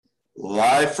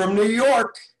Live from New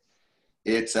York,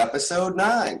 it's episode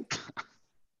 9.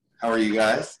 How are you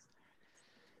guys?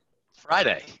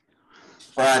 Friday.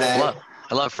 Friday.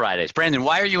 I love Fridays. Brandon,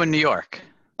 why are you in New York?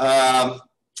 Well,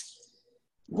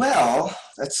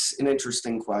 that's an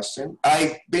interesting question.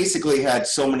 I basically had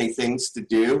so many things to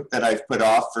do that I've put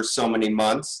off for so many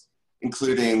months,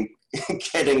 including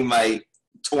getting my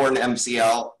torn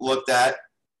MCL looked at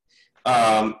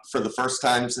for the first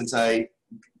time since I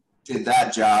did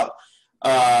that job.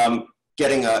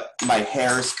 Getting my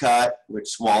hair's cut,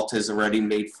 which Walt has already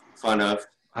made fun of.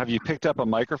 Have you picked up a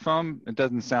microphone? It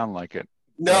doesn't sound like it.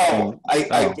 No,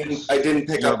 I didn't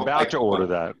pick You're up a about to order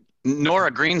that. Nor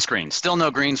a green screen. Still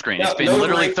no green screen. No, it's been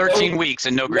literally 13 weeks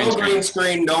and no green screen. No green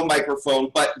screen, no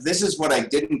microphone. But this is what I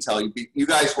didn't tell you. You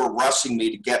guys were rushing me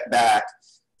to get back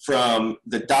from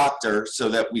the doctor so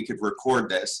that we could record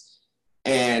this.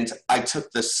 And I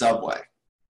took the subway.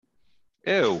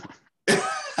 Ew.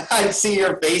 I see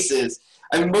your faces.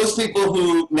 I mean, most people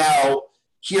who now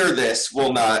hear this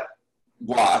will not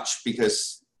watch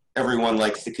because everyone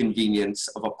likes the convenience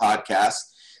of a podcast.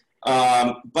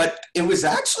 But it was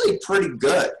actually pretty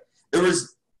good. There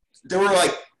were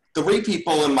like 3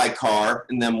 people in my car,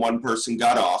 and then one person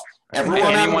got off.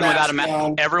 Everyone had a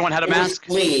mask. Everyone had a mask. It was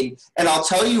clean. And I'll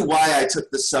tell you why I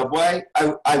took the subway.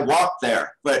 I walked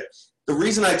there, but the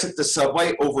reason I took the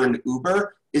subway over an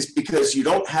Uber is because you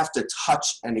don't have to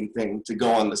touch anything to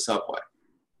go on the subway.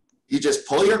 You just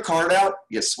pull your card out,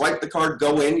 you swipe the card,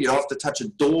 go in. You don't have to touch a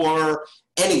door,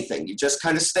 anything. You just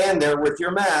kind of stand there with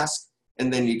your mask,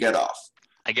 and then you get off.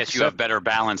 I guess you have better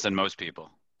balance than most people.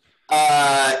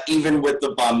 Even with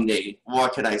the bum knee,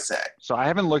 what can I say? So I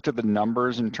haven't looked at the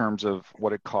numbers in terms of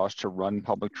what it costs to run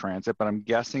public transit, but I'm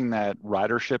guessing that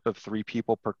ridership of 3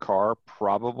 people per car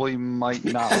probably might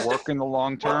not work in the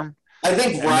long term. I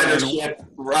think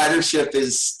ridership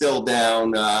is still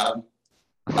down. I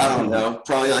don't know,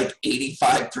 probably like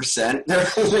 85%.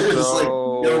 There's like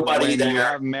nobody when there. You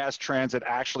have mass transit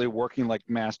actually working like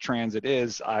mass transit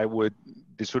is.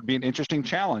 This would be an interesting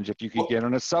challenge if you could get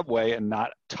on a subway and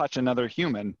not touch another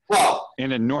human. Well,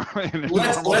 in a normal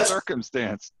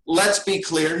circumstance. Let's be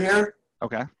clear here.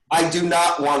 Okay. I do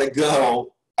not want to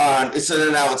go on. So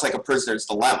now it's like a prisoner's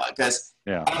dilemma because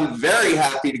I'm very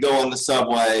happy to go on the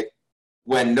subway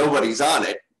when nobody's on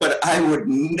it, but I would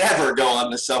never go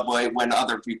on the subway when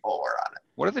other people were on it.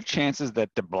 What are the chances that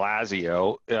de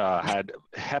Blasio had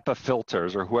HEPA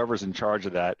filters or whoever's in charge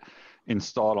of that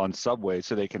installed on subways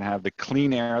so they can have the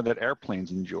clean air that airplanes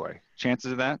enjoy?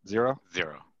 Chances of that? Zero?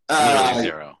 Zero. Literally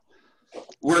zero.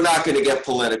 We're not going to get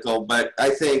political, but I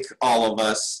think all of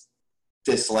us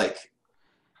dislike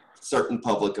certain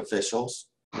public officials.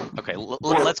 Okay,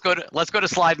 let's go to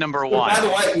slide number 1. By the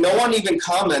way, no one even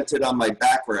commented on my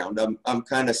background. I'm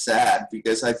kind of sad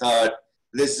because I thought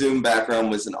this Zoom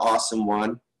background was an awesome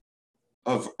one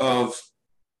of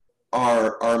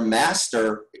our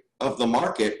master of the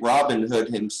market, Robin Hood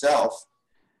himself.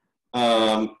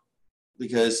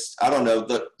 Because I don't know,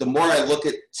 the more I look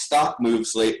at stock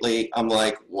moves lately, I'm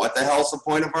like, what the hell's the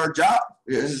point of our job?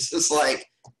 It's just like,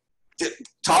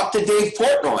 talk to Dave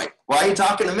Portnoy. Why are you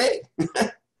talking to me?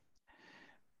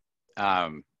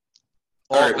 All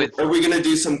right, are we going to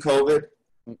do some COVID?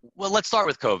 Well, let's start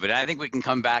with COVID. I think we can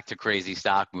come back to crazy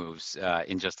stock moves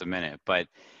in just a minute, but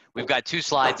we've got 2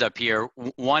 slides up here.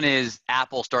 One is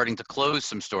Apple starting to close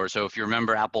some stores. So if you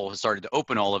remember, Apple has started to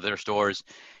open all of their stores.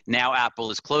 Now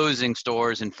Apple is closing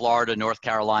stores in Florida, North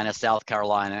Carolina, South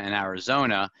Carolina, and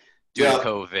Arizona due to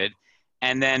COVID.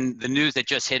 And then the news that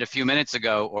just hit a few minutes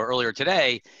ago or earlier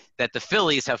today that the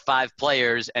Phillies have 5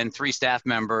 players and 3 staff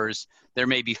members. There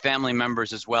may be family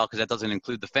members as well because that doesn't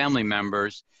include the family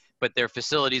members. But their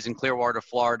facilities in Clearwater,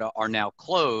 Florida are now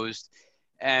closed.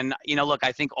 And, look,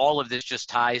 I think all of this just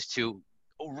ties to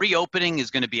reopening is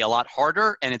going to be a lot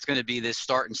harder, and it's going to be this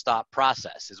start and stop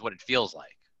process is what it feels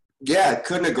like. Yeah,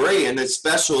 couldn't agree. And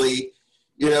especially,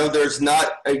 there's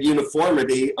not a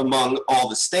uniformity among all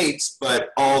the states,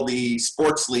 but all the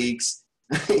sports leagues,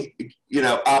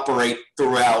 operate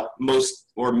throughout most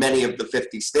or many of the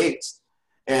 50 states.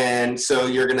 And so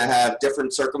you're going to have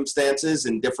different circumstances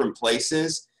in different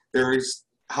places. There's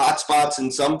hot spots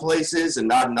in some places and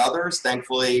not in others.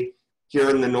 Thankfully, here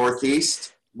in the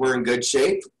Northeast, we're in good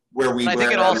shape where we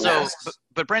wear our masks.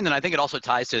 But Brandon, I think it also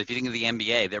ties to, if you think of the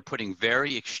NBA, they're putting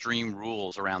very extreme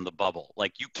rules around the bubble.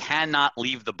 Like you cannot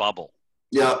leave the bubble.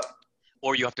 Yep.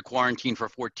 Or you have to quarantine for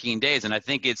 14 days. And I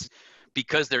think it's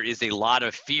because there is a lot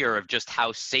of fear of just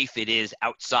how safe it is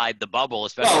outside the bubble,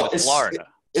 especially with Florida.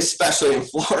 Especially in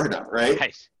Florida, right?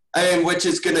 Right. I mean, which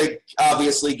is going to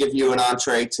obviously give you an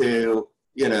entree to,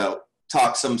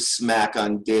 talk some smack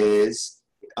on Diz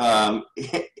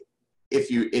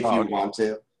if you want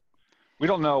to. We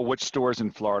don't know which stores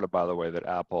in Florida, by the way, that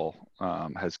Apple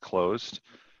has closed.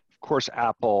 Of course,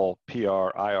 Apple PR,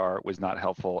 IR was not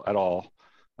helpful at all,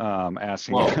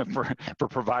 asking for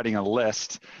providing a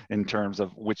list in terms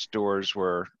of which stores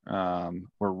were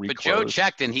reclosed. But Joe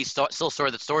checked, and he still saw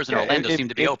that stores in Orlando seem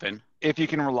to be open. If you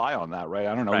can rely on that, right?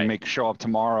 I don't know. Right. We may show up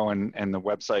tomorrow and the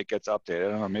website gets updated.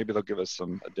 I don't know. Maybe they'll give us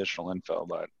some additional info,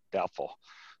 but doubtful.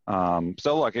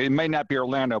 So look, it may not be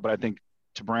Orlando, but I think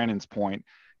to Brandon's point,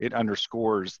 it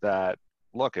underscores that,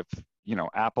 look, if,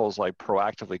 Apple's like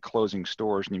proactively closing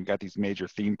stores and you've got these major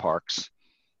theme parks,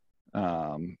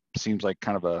 seems like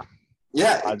kind of a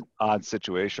odd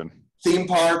situation. Theme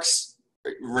parks,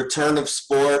 return of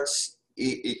sports,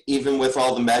 even with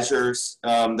all the measures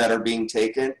that are being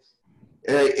taken,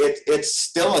 it's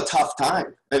still a tough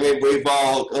time. I mean, we've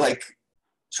all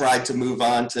tried to move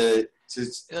on to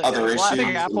other issues. I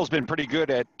think Apple's been pretty good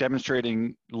at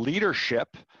demonstrating leadership,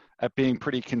 at being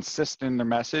pretty consistent in their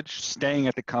message, staying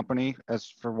at the company,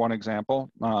 as for one example.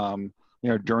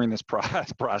 During this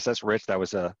process, Rich, that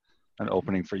was an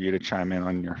opening for you to chime in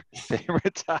on your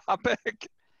favorite topic.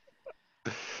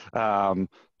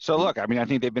 So look, I mean, I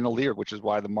think they've been a leader, which is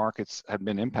why the markets have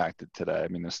been impacted today. I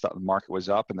mean, the market was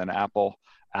up, and then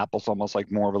Apple's almost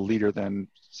like more of a leader than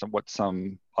what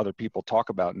some other people talk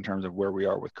about in terms of where we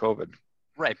are with COVID.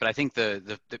 Right, but I think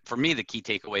for me, the key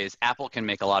takeaway is Apple can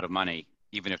make a lot of money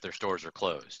even if their stores are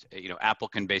closed. Apple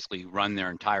can basically run their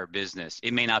entire business.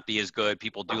 It may not be as good.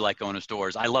 People do like going to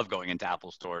stores. I love going into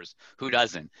Apple stores. Who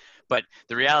doesn't? But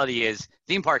the reality is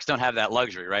theme parks don't have that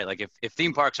luxury, right? Like if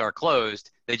theme parks are closed,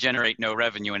 they generate no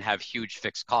revenue and have huge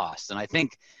fixed costs. And I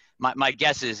think my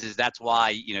guess is that's why,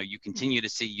 you continue to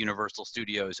see Universal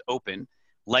Studios open,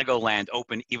 Legoland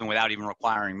open, even without even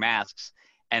requiring masks.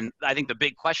 And I think the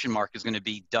big question mark is going to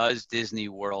be, does Disney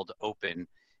World open?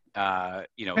 Can I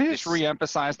just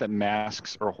reemphasize that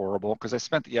masks are horrible? Because I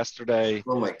spent yesterday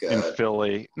in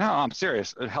Philly. No, I'm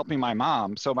serious. Helping my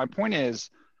mom. So my point is,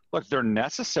 look, they're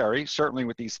necessary, certainly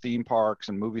with these theme parks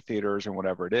and movie theaters and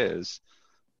whatever it is.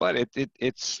 But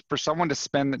it's for someone to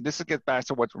spend. This gets back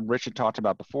to what Richard talked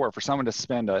about before. For someone to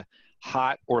spend a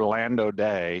hot Orlando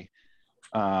day,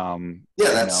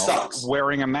 sucks.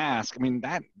 Wearing a mask. I mean,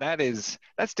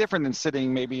 that's different than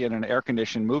sitting maybe in an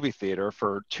air-conditioned movie theater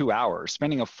for 2 hours,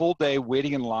 spending a full day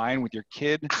waiting in line with your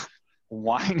kid,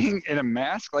 whining in a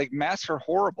mask. Like, masks are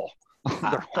horrible.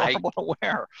 They're horrible to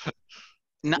wear.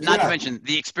 Not to mention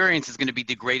the experience is going to be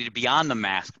degraded beyond the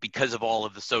mask because of all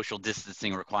of the social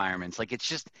distancing requirements. Like, it's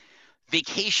just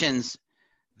vacations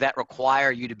that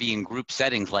require you to be in group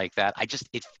settings like that.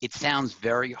 It sounds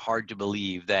very hard to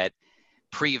believe that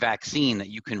pre-vaccine that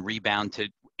you can rebound to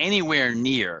anywhere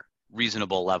near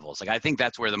reasonable levels. Like, I think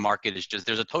that's where the market is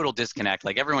there's a total disconnect.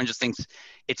 Like, everyone just thinks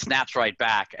it snaps right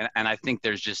back. And I think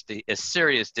there's just a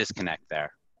serious disconnect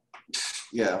there.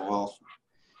 Yeah, well,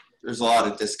 there's a lot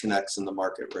of disconnects in the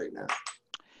market right now.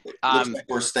 It looks like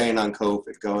we're staying on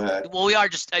COVID. Go ahead. Well, we are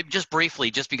just briefly,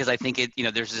 just because I think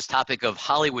there's this topic of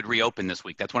Hollywood reopen this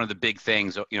week. That's one of the big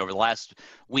things. Over the last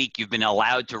week, you've been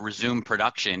allowed to resume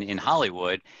production in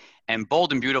Hollywood. And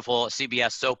Bold and Beautiful, a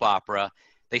CBS soap opera,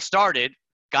 they started,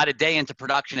 got a day into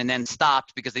production, and then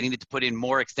stopped because they needed to put in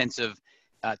more extensive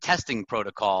testing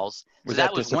protocols. Was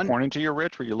that disappointing to you,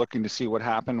 Rich? Were you looking to see what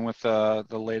happened with the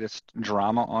latest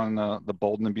drama on the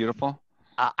Bold and the Beautiful?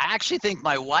 I actually think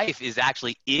my wife is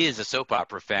a soap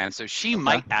opera fan, so she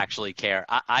might actually care.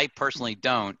 I personally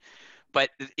don't. But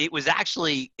it was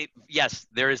yes,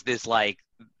 there is this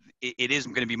it is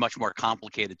going to be much more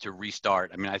complicated to restart.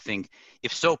 I mean, I think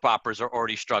if soap operas are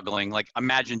already struggling, like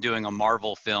imagine doing a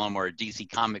Marvel film or a DC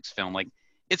Comics film, like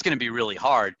it's going to be really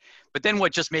hard. But then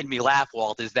what just made me laugh,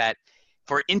 Walt, is that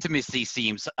for intimacy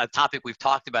scenes, a topic we've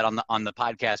talked about on the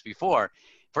podcast before,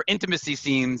 for intimacy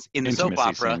scenes in the soap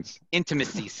opera,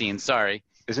 intimacy scenes, sorry.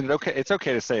 Isn't it okay? It's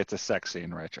okay to say it's a sex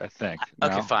scene, Rich, I think.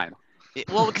 Okay, no? Fine.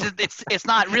 Well, because it's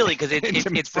not really, because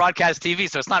it's broadcast TV,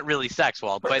 so it's not really sex,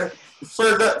 Walt. But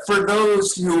for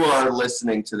those who are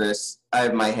listening to this, I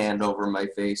have my hand over my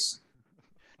face.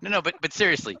 No, but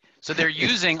seriously. So they're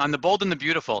using, on the Bold and the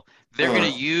Beautiful, they're going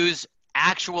to use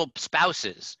actual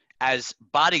spouses as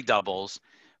body doubles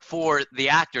for the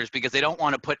actors because they don't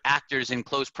want to put actors in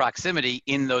close proximity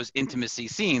in those intimacy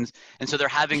scenes. And so they're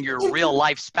having your real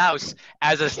life spouse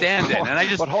as a stand-in. And I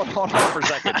just... But hold on for a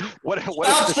second.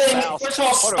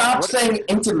 Stop saying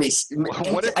intimacy.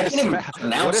 What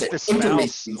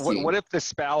if the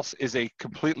spouse is a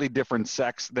completely different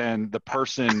sex than the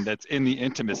person that's in the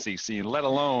intimacy scene, let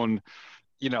alone,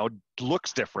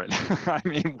 looks different? I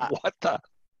mean, what the...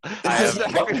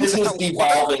 This is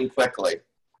evolving quickly.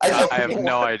 I have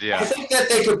no idea. I think that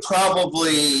they could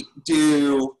probably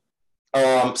do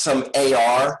some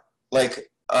AR,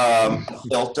 like a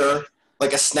filter,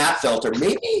 like a Snap filter.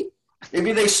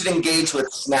 Maybe they should engage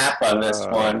with Snap on this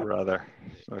one. Brother.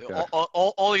 Okay.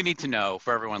 All you need to know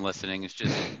for everyone listening is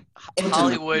just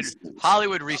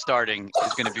Hollywood restarting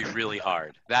is going to be really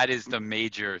hard. That is the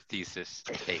major thesis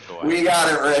takeaway. We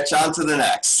got it, Rich. On to the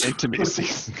next. Intimacy.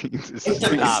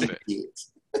 Stop it.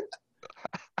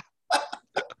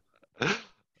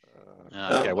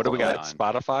 Okay, what do we got?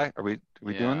 Spotify? Are we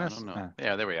doing this? I don't know.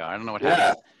 Yeah, there we are. I don't know what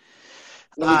happened.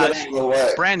 Let me get out of the way.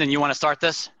 Brandon, you want to start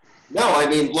this? No, I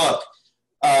mean, look,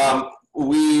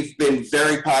 we've been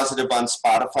very positive on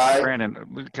Spotify.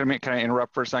 Brandon, can I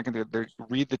interrupt for a second?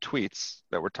 Read the tweets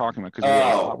that we're talking about,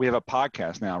 because we have a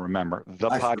podcast now, remember. The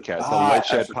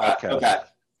Lightshed podcast. Okay.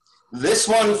 This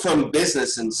one from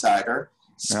Business Insider.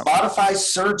 Spotify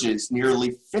surges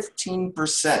nearly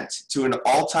 15% to an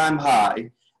all-time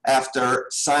high after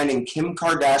signing Kim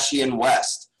Kardashian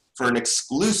West for an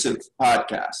exclusive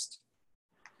podcast.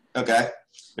 Okay.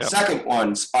 Yep. Second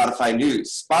one, Spotify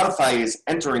News. Spotify is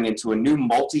entering into a new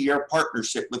multi-year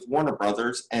partnership with Warner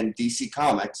Brothers and DC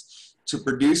Comics to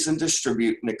produce and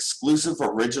distribute an exclusive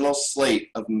original slate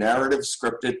of narrative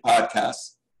scripted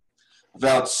podcasts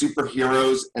about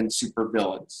superheroes and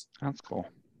supervillains. That's cool.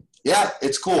 Yeah,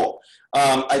 it's cool.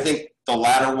 I think the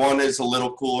latter one is a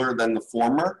little cooler than the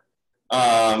former.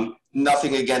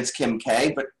 Nothing against Kim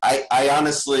K, but I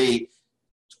honestly,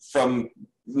 from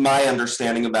my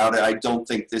understanding about it, I don't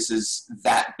think this is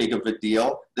that big of a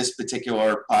deal, this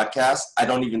particular podcast. I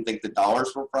don't even think the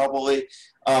dollars were probably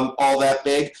all that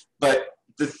big. But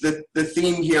the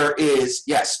theme here is,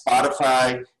 yes,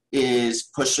 Spotify is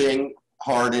pushing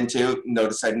hard into,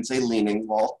 notice I didn't say leaning,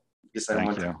 Walt.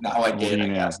 Now I did, I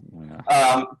guess.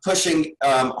 Yeah. Pushing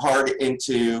hard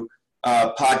into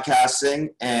podcasting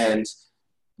and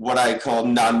what I call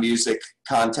non-music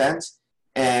content,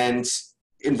 and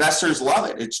investors love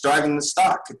it. It's driving the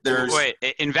stock. Wait,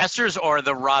 investors or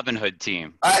the Robinhood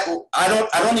team? I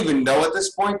don't even know at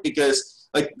this point, because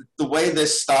like the way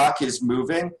this stock is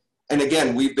moving, and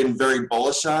again, we've been very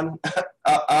bullish on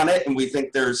it, and we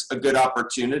think there's a good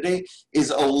opportunity, is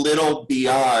a little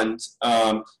beyond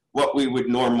what we would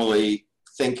normally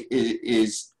think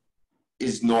is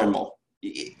normal,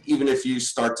 even if you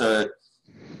start to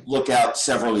look out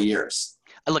several years.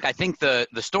 Look, I think the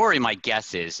story, my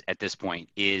guess is, at this point,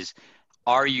 is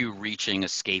are you reaching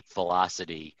escape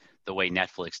velocity the way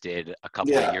Netflix did a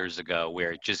couple of years ago,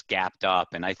 where it just gapped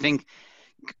up? And I think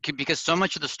because so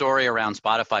much of the story around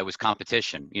Spotify was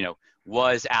competition,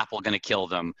 was Apple going to kill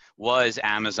them? Was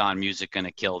Amazon Music going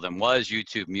to kill them? Was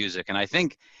YouTube Music? And I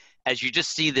think as you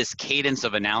just see this cadence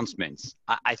of announcements,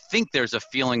 I think there's a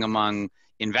feeling among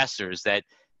investors that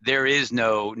there is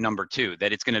no number two,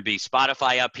 that it's going to be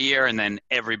Spotify up here and then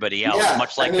everybody else,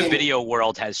 much like the video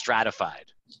world has stratified.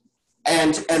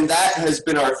 And that has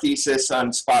been our thesis on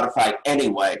Spotify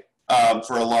anyway,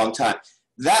 for a long time.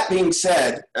 That being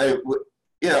said,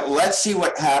 let's see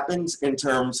what happens in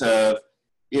terms of,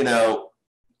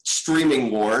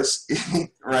 streaming wars,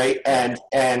 right? And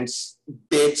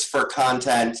bids for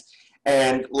content.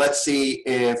 And let's see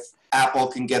if Apple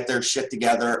can get their shit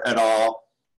together at all.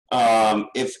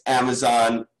 If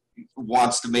Amazon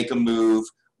wants to make a move,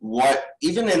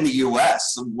 even in the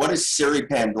US, what does Siri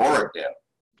Pandora do?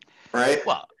 Right?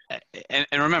 Well, and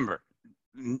remember,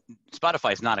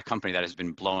 Spotify is not a company that has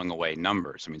been blowing away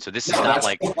numbers. I mean, so this is not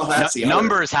like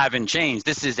numbers haven't changed.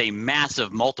 This is a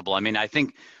massive multiple. I mean, I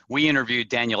think we interviewed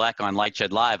Daniel Ek on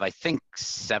Lightshed Live, I think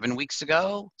 6 weeks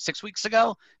ago,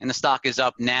 and the stock is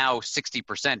up now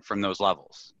 60% from those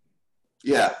levels.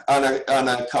 Yeah, on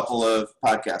a couple of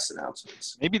podcast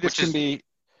announcements. Maybe this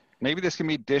can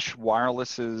be Dish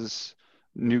Wireless's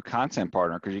new content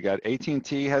partner, because you got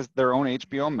AT&T has their own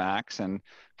HBO Max, and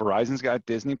Verizon's got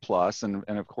Disney Plus, and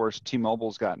of course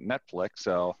T-Mobile's got Netflix.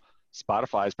 So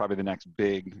Spotify is probably the next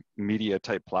big media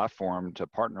type platform to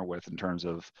partner with in terms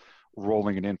of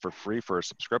rolling it in for free for a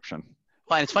subscription.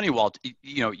 Well, and it's funny, Walt,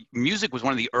 music was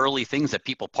one of the early things that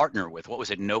people partner with. What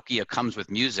was it? Nokia Comes with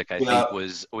Music, I think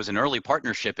was an early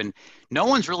partnership. And no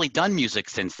one's really done music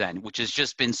since then, which has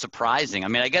just been surprising. I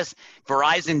mean, I guess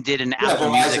Verizon did an Apple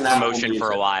Music promotion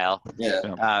for a while.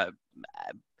 Yeah.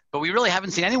 But we really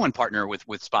haven't seen anyone partner with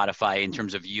Spotify in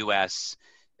terms of U.S.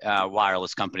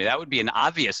 Wireless company. That would be an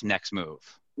obvious next move.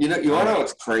 You want to know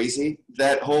what's crazy?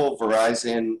 That whole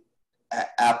Verizon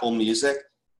Apple Music,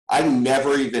 I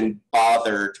never even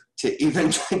bothered to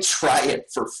even try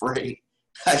it for free.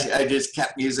 I just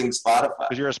kept using Spotify.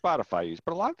 Because you're a Spotify user.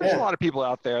 But there's a lot of people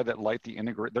out there that like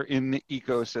they're in the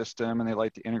ecosystem and they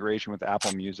like the integration with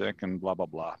Apple Music and blah, blah,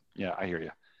 blah. Yeah, I hear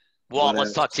you. Well,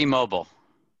 let's talk T-Mobile.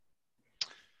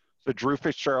 So Drew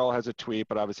Fitzgerald has a tweet,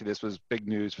 but obviously this was big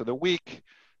news for the week.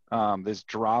 This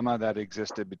drama that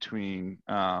existed between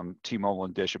T-Mobile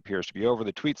and Dish appears to be over.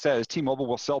 The tweet says T-Mobile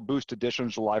will sell Boost to Dish on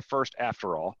July 1st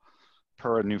after all,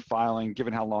 per a new filing.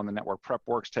 Given how long the network prep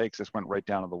works takes, this went right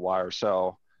down to the wire.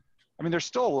 So, I mean, there's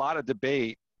still a lot of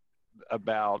debate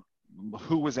about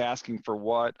who was asking for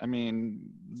what. I mean,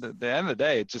 the end of the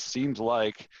day, it just seems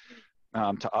like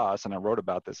to us, and I wrote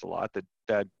about this a lot,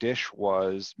 that Dish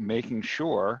was making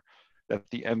sure that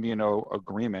the MVNO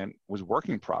agreement was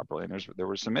working properly, and there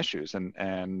were some issues,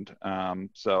 and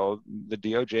so the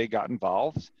DOJ got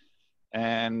involved,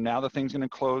 and now the thing's going to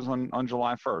close on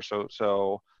July 1st.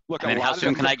 So look, and then how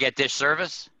soon can I get Dish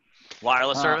service?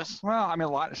 Wireless service? Well, I mean,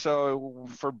 so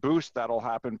for Boost, that'll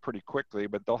happen pretty quickly,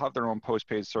 but they'll have their own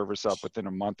postpaid service up within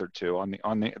a month or two.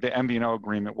 The MVNO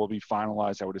agreement will be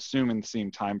finalized, I would assume, in the same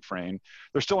time frame.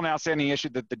 There's still an outstanding issue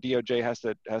that the DOJ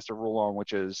has to rule on,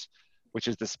 which is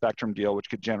the Spectrum deal, which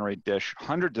could generate Dish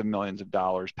hundreds of millions of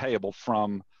dollars payable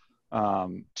from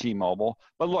T-Mobile.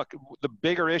 But look, the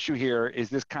bigger issue here is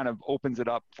this kind of opens it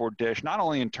up for Dish, not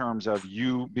only in terms of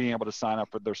you being able to sign up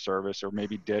for their service or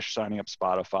maybe Dish signing up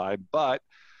Spotify, but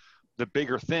the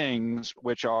bigger things,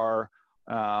 which are,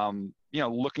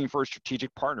 looking for a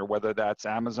strategic partner, whether that's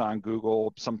Amazon,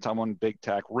 Google, someone big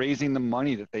tech, raising the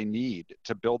money that they need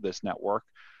to build this network.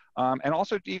 And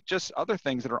also just other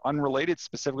things that are unrelated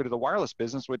specifically to the wireless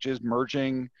business, which is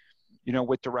merging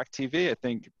with DirecTV. I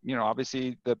think,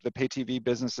 obviously the pay TV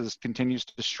businesses continues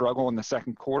to struggle in the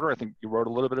second quarter. I think you wrote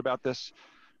a little bit about this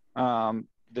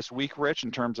this week, Rich,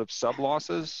 in terms of sub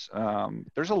losses.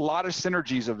 There's a lot of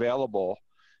synergies available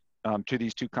to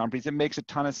these two companies. It makes a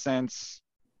ton of sense.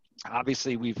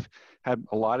 Obviously, we've had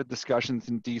a lot of discussions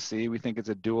in DC. We think it's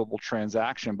a doable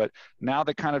transaction, but now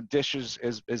the kind of Dish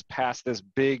is past this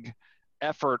big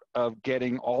effort of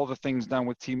getting all the things done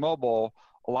with T-Mobile.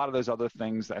 A lot of those other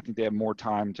things, I think they have more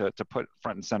time to put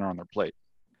front and center on their plate.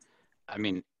 I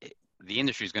mean, the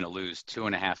industry is going to lose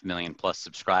 2.5 million plus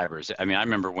subscribers. I mean, I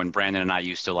remember when Brandon and I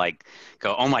used to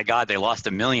go, oh my God, they lost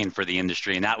 1 million for the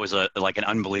industry. And that was an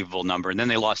unbelievable number. And then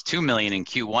they lost 2 million in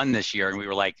Q1 this year. And we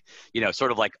were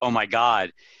oh my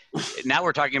God. Now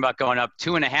we're talking about going up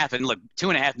 2.5, and look,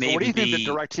 2.5 maybe. So what do you think the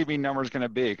DirecTV number is going to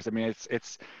be? Because I mean,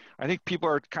 I think people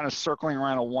are kind of circling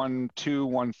around a 1.2,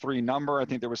 1.3 number. I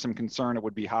think there was some concern it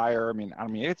would be higher. I mean,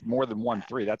 it's more than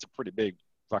 1.3. That's a pretty big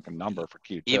fucking number for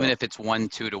Q2. Even if it's 1.2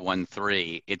 to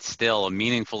 1.3, it's still a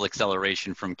meaningful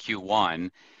acceleration from Q1.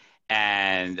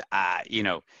 And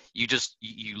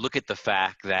you look at the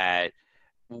fact that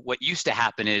what used to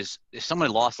happen is if someone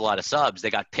lost a lot of subs, they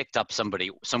got picked up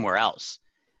somewhere else.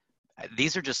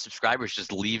 These are just subscribers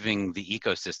just leaving the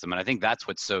ecosystem. And I think that's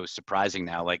what's so surprising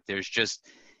now. There's just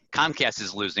Comcast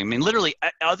is losing. I mean, literally,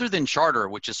 other than Charter,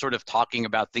 which is sort of talking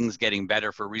about things getting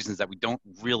better for reasons that we don't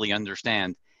really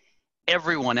understand,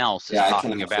 everyone else is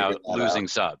talking about losing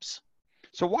subs.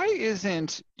 So why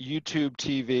isn't YouTube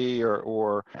TV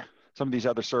or some of these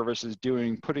other services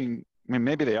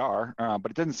maybe they are,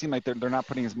 but it doesn't seem like they're not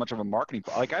putting as much of a marketing.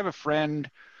 I have a friend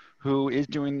who is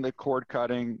doing the cord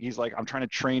cutting. He's like, I'm trying to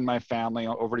train my family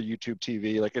over to YouTube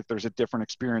TV. If there's a different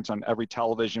experience on every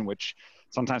television, which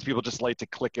sometimes people just like to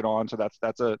click it on. So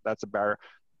that's a barrier.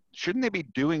 Shouldn't they be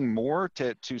doing more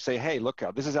to say, hey, look,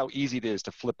 this is how easy it is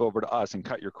to flip over to us and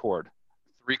cut your cord?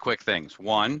 3 quick things.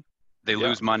 One, they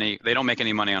lose money. They don't make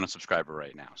any money on a subscriber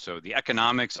right now. So the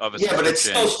economics of a subscription. But it's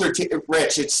still strategic,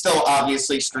 Rich. It's still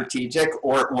obviously strategic,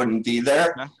 or it wouldn't be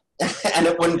there. And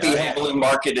it wouldn't be heavily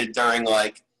marketed during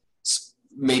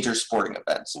major sporting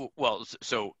events. Well,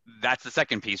 so that's the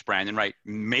second piece, Brandon, right?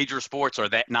 Major sports are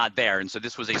not there. And so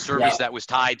this was a service that was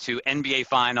tied to NBA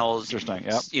finals,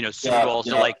 Super Bowl.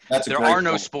 So there are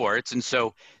no sports. And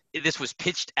so this was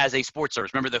pitched as a sports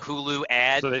service. Remember the Hulu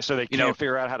ad? So they can't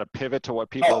figure out how to pivot to what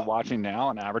people are watching now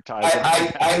and advertise.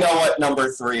 I know what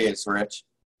number 3 is, Rich.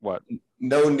 What?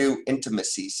 No new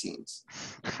intimacy scenes.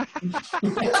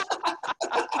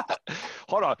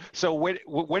 Hold on. So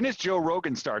when does Joe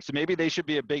Rogan start? So maybe they should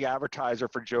be a big advertiser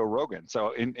for Joe Rogan.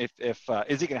 So if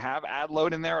is he going to have ad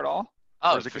load in there at all?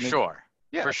 Oh, for sure.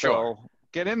 Yeah, for sure. So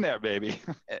get in there, baby.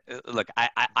 Look,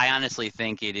 I honestly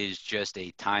think it is just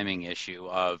a timing issue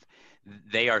of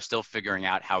they are still figuring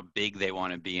out how big they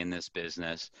want to be in this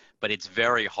business, but it's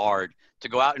very hard to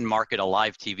go out and market a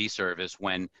live TV service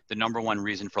when the number one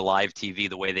reason for live TV,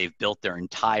 the way they've built their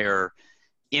entire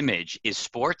image, is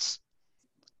sports.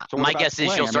 So what My about guess is Sling?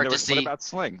 you'll I mean, start to see. What about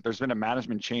Sling? There's been a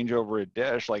management changeover at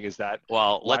Dish. Like, is that?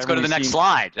 Well, let's why go to we the next seen-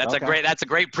 slide. That's Okay. a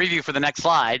great preview for the next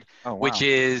slide, Oh, wow. which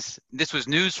is, this was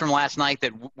news from last night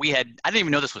that I didn't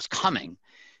even know this was coming,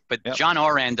 but Yep. John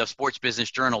Orand of Sports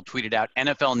Business Journal tweeted out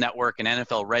NFL Network and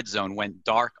NFL Red Zone went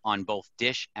dark on both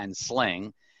Dish and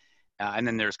Sling. And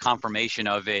then there's confirmation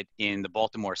of it in the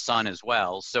Baltimore Sun as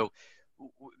well. So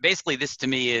basically this to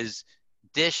me is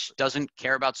Dish doesn't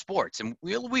care about sports. And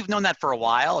we've known that for a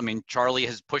while. I mean, Charlie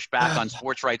has pushed back on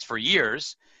sports rights for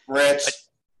years. Rich,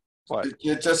 What?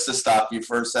 just to stop you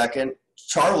for a second,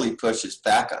 Charlie pushes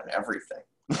back on everything.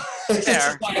 It's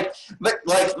Fair.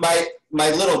 like my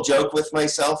little joke with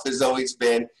myself has always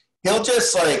been, he'll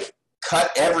just like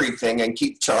cut everything and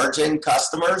keep charging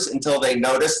customers until they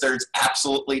notice there's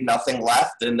absolutely nothing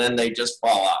left, and then they just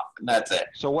fall off, and that's it.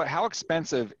 So how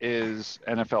expensive is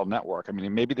NFL Network? I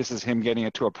mean, maybe this is him getting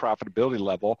it to a profitability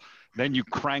level. Then you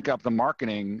crank up the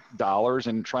marketing dollars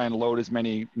and try and load as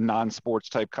many non-sports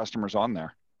type customers on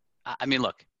there. I mean,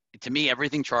 look, to me,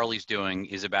 everything Charlie's doing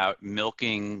is about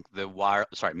milking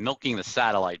the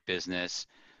satellite business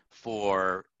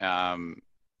for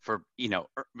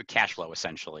cash flow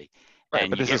essentially. Right,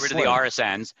 And but you this get is rid of the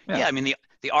Sling. RSNs. Yeah, I mean,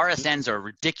 the RSNs are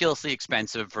ridiculously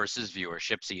expensive versus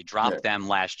viewership, so you dropped them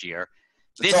last year.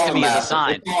 This to me is a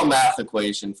sign. It's all a math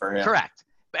equation for him. Correct.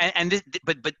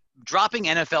 But dropping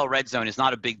NFL Red Zone is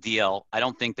not a big deal. I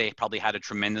don't think they probably had a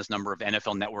tremendous number of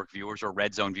NFL Network viewers or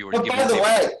Red Zone viewers. But by the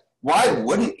way, why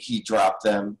wouldn't he drop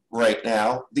them right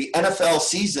now? The NFL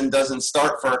season doesn't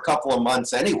start for a couple of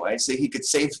months anyway, so he could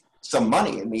save some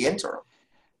money in the interim.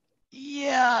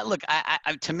 Yeah, look,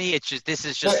 to me, it's just, this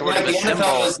is just sort of a the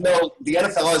symbol. The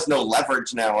NFL has no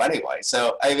leverage now anyway,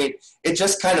 so I mean, it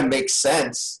just kind of makes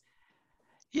sense.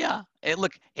 Yeah,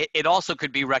 it also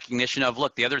could be recognition of,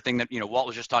 look, the other thing that, Walt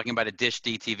was just talking about, a Dish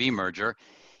DTV merger.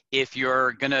 If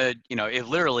you're gonna,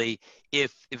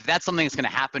 if that's something that's gonna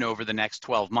happen over the next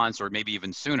 12 months or maybe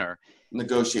even sooner,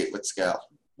 negotiate with Scal.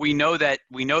 We know that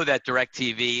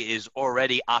DirecTV is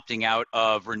already opting out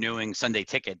of renewing Sunday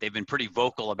Ticket. They've been pretty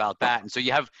vocal about that. And so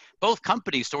you have both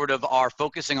companies sort of are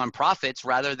focusing on profits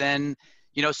rather than,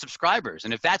 subscribers.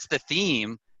 And if that's the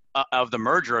theme of the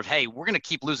merger of, hey, we're going to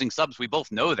keep losing subs, we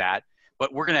both know that,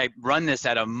 but we're going to run this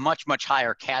at a much, much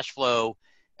higher cash flow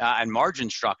and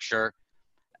margin structure,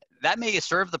 that may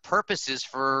serve the purposes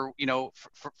for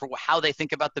how they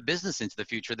think about the business into the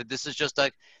future, that this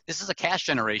is a cash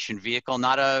generation vehicle,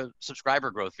 not a subscriber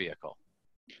growth vehicle.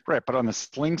 Right. But on the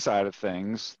Sling side of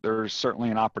things, there's certainly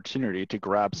an opportunity to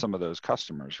grab some of those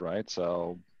customers, right?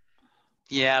 So.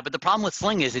 Yeah, but the problem with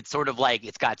Sling is it's sort of like,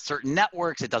 it's got certain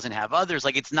networks, it doesn't have others.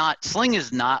 Like Sling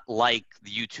is not like the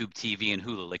YouTube TV and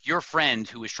Hulu. Like your friend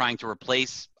who is trying to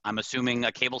replace, I'm assuming,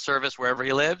 a cable service wherever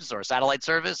he lives or a satellite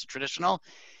service, traditional.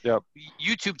 Yep.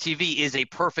 YouTube TV is a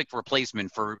perfect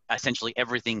replacement for essentially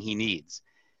everything he needs.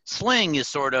 Sling is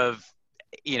sort of,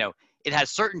 it has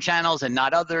certain channels and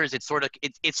not others. It's sort of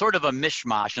a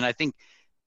mishmash. And I think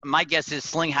my guess is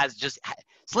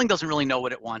Sling doesn't really know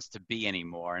what it wants to be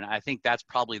anymore. And I think that's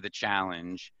probably the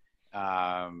challenge.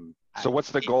 So what's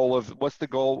the goal?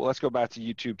 Let's go back to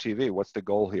YouTube TV. What's the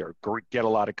goal here? Get a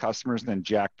lot of customers, then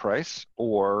jack price,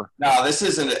 or? No, this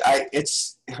isn't.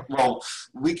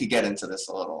 We could get into this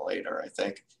a little later, I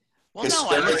think. Well,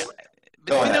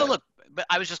 no, look, but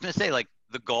I was just going to say, like,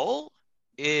 the goal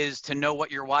is to know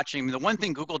what you're watching. I mean, the one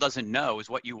thing Google doesn't know is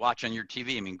what you watch on your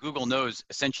TV. I mean, Google knows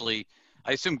essentially.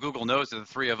 I assume Google knows that the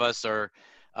three of us are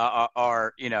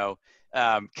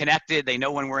connected. They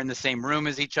know when we're in the same room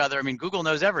as each other. I mean, Google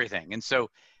knows everything. And so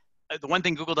the one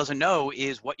thing Google doesn't know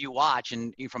is what you watch.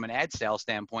 And from an ad sales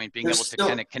standpoint, being able to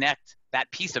kind of connect that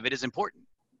piece of it is important.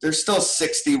 There's still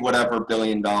 60 whatever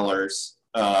billion dollars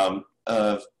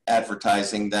of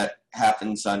advertising that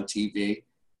happens on TV.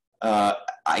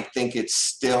 I think it's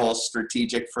still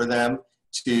strategic for them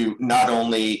to not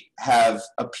only have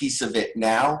a piece of it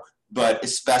now, but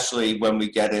especially when we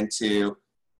get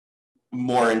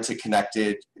more into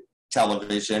connected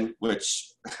television,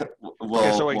 which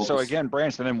So again,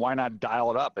 Branson, then why not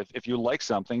dial it up? If you like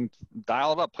something,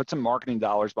 dial it up, put some marketing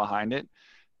dollars behind it,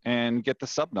 and get the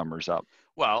sub numbers up.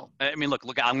 Well, I mean, look,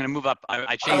 I'm going to move up.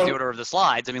 I changed the order of the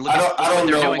slides. I mean, look at what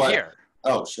they're doing here.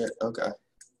 Oh, shit. Okay.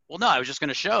 Well, no, I was just going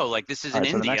to show, like, this is in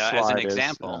India as an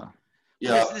example.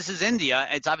 Yeah. This is India.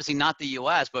 It's obviously not the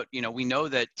U.S., but, we know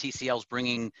that TCL is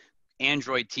bringing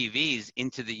Android TVs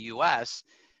into the U.S.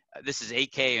 This is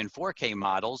 8K and 4K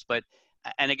models,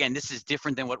 and again, this is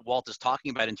different than what Walt is talking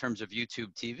about in terms of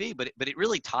YouTube TV, but it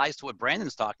really ties to what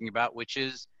Brandon's talking about, which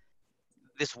is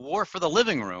this war for the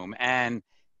living room. And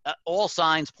all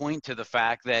signs point to the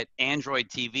fact that Android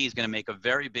TV is going to make a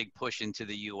very big push into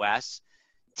the US.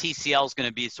 TCL is going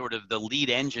to be sort of the lead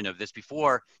engine of this.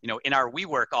 Before, in our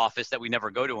WeWork office that we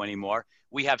never go to anymore,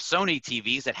 we have Sony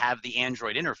TVs that have the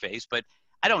Android interface, but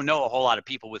I don't know a whole lot of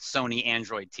people with Sony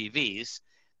Android TVs.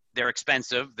 They're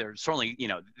expensive. They're certainly,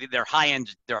 they're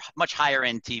high-end, they're much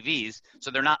higher-end TVs,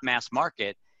 so they're not mass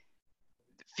market.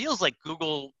 It feels like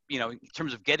Google, in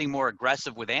terms of getting more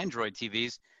aggressive with Android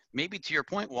TVs, maybe to your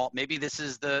point, Walt, maybe this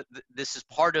is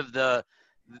part of the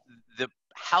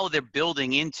how they're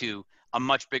building into a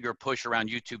much bigger push around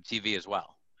YouTube TV as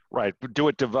well. Right. Do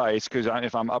it device, because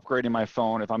if I'm upgrading my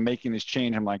phone, if I'm making this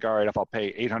change, I'm like, all right, if I'll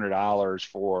pay $800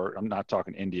 for, I'm not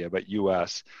talking India, but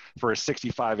US, for a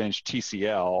 65-inch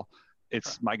TCL,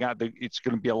 it's, my God, it's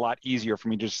going to be a lot easier for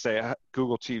me to just say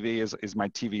Google TV is my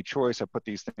TV choice. I put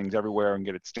these things everywhere and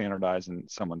get it standardized in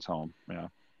someone's home. Yeah.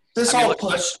 This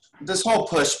whole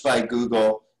push by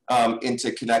Google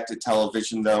into connected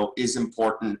television, though, is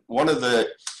important. One of the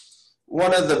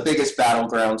biggest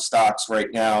battleground stocks right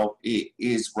now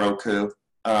is Roku.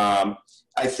 I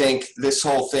think this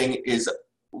whole thing is a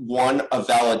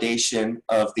validation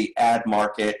of the ad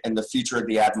market and the future of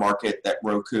the ad market that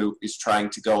Roku is trying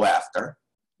to go after.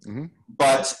 Mm-hmm.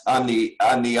 But on the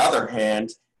other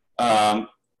hand,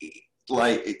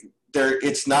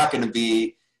 it's not going to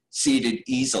be ceded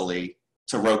easily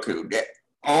to Roku.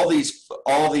 All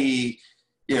the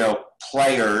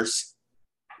players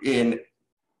in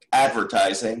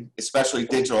advertising, especially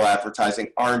digital advertising,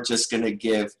 aren't just going to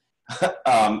give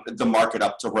the market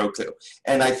up to Roku.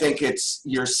 And I think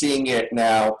you're seeing it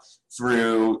now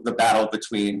through the battle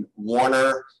between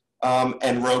Warner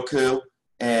and Roku,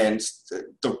 and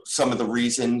some of the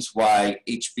reasons why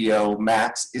HBO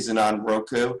Max isn't on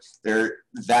Roku.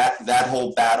 That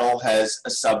whole battle has a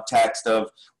subtext of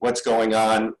what's going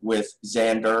on with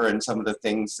Xandr and some of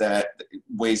the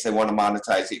ways they want to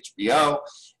monetize HBO.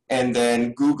 And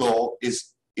then Google is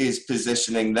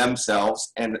positioning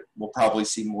themselves, and we'll probably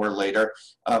see more later,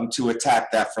 to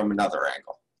attack that from another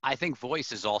angle. I think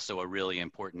voice is also a really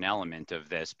important element of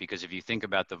this, because if you think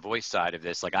about the voice side of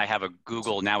this, like I have a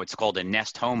Google, now it's called a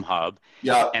Nest Home Hub.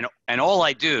 Yeah. And all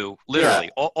I do, literally,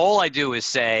 all I do is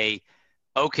say,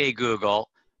 okay,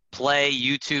 Google, play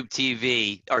YouTube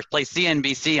TV, or play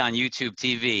CNBC on YouTube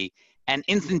TV. And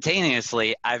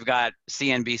instantaneously, I've got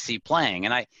CNBC playing.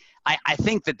 And I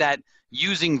think that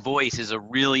using voice is a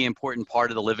really important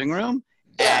part of the living room,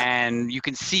 and you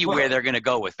can see where they're going to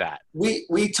go with that.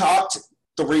 We talked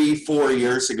 3-4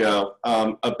 years ago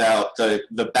about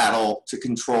the battle to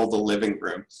control the living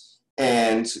room,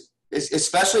 and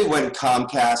especially when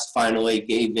Comcast finally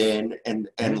gave in and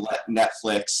let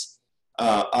Netflix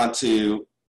onto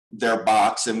their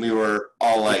box, and we were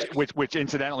all like, which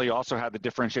incidentally also had the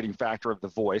differentiating factor of the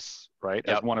voice, right?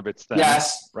 Yep. As one of its things.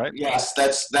 Yes, right. Yes,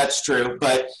 that's true.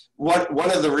 But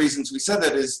one of the reasons we said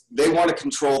that is they want to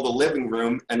control the living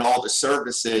room and all the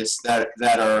services that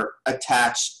are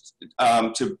attached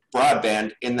to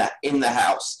broadband in the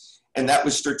house. And that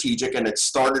was strategic, and it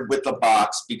started with the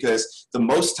box, because the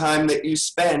most time that you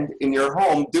spend in your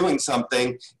home doing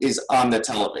something is on the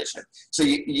television. So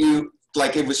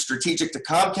it was strategic to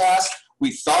Comcast.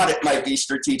 We thought it might be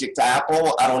strategic to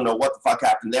Apple. I don't know what the fuck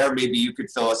happened there. Maybe you could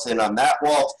fill us in on that,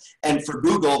 Walt. And for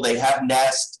Google, they have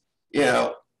Nest,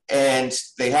 and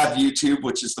they have YouTube,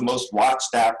 which is the most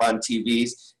watched app on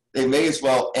TVs. They may as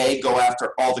well, go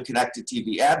after all the connected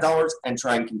TV ad dollars and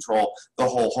try and control the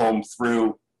whole home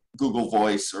through Google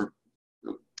Voice or.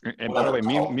 And by the way,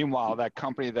 meanwhile, that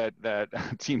company that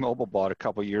T-Mobile bought a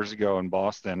couple years ago in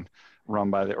Boston, run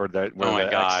by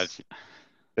God.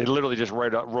 They literally just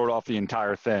wrote off the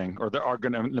entire thing, or they are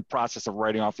going to in the process of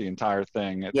writing off the entire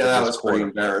thing. That was pretty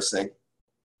embarrassing.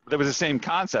 There was the same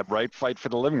concept, right? Fight for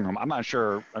the living room. I'm not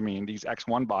sure. I mean, these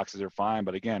X1 boxes are fine,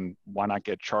 but again, why not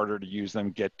get Charter to use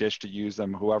them, get Dish to use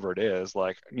them, whoever it is?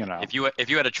 If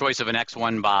you had a choice of an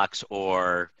X1 box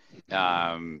or,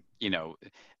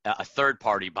 a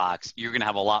third-party box, you're going to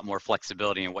have a lot more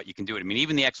flexibility in what you can do. I mean,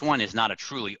 even the X1 is not a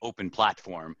truly open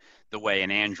platform the way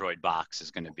an Android box is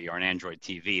going to be, or an Android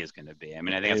TV is going to be. I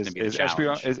mean, I think that's going to be the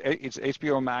challenge. Is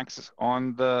HBO Max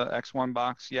on the X1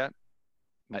 box yet?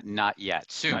 Not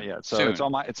yet. Soon. Not yet. So soon.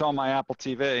 It's on my Apple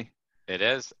TV. It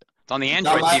is. It's on the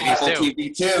Android TV Apple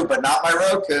TV too, but not my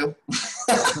Roku.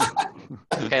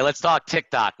 Okay, let's talk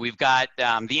TikTok. We've got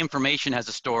The Information has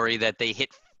a story that they hit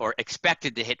or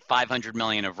expected to hit 500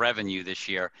 million of revenue this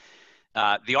year.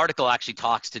 The article actually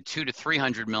talks to 200 to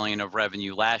 300 million of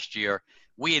revenue last year.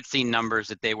 We had seen numbers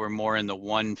that they were more in the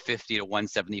 150 to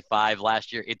 175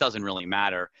 last year. It doesn't really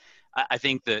matter. I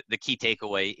think the key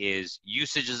takeaway is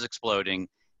usage is exploding.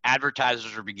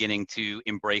 advertisers are beginning to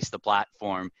embrace the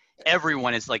platform.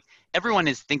 Everyone is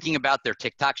thinking about their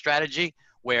TikTok strategy,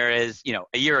 whereas,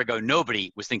 a year ago,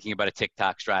 nobody was thinking about a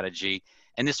TikTok strategy.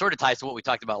 And this sort of ties to what we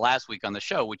talked about last week on the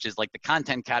show, which is like the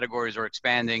content categories are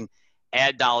expanding,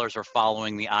 ad dollars are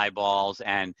following the eyeballs.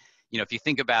 And, if you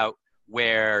think about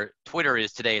where Twitter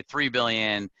is today at 3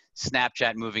 billion,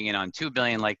 Snapchat moving in on 2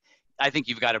 billion, I think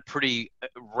you've got a pretty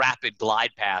rapid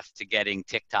glide path to getting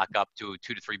TikTok up to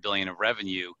 2 to 3 billion of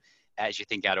revenue as you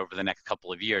think out over the next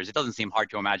couple of years. It doesn't seem hard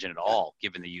to imagine at all,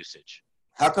 given the usage.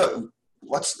 How come?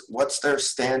 What's their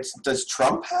stance? Does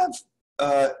Trump have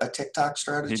a TikTok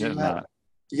strategy? He does not.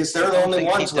 Because they're the only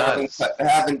ones who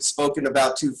haven't spoken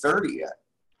about 230 yet.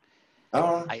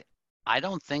 I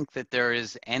don't think that there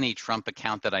is any Trump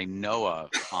account that I know of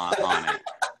on it.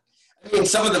 I mean,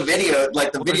 some of the video,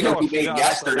 like the video he made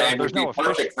yesterday, would be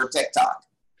perfect for TikTok.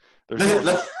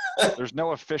 There's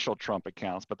no official Trump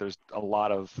accounts, but there's a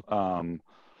lot of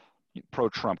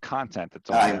pro-Trump content that's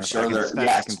on there. I'm sure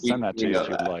I can send that to you if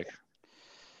you'd like.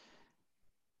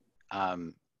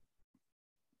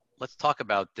 Let's talk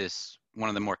about this, one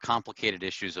of the more complicated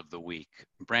issues of the week.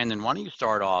 Brandon, why don't you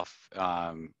start off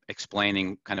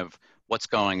explaining kind of what's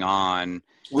going on?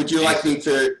 Would you like me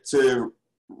to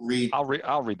read?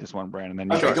 I'll read this one, Brandon.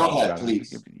 Then okay, go ahead,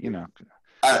 please.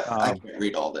 I can't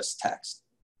read all this text.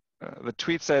 The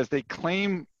tweet says they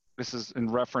claim, this is in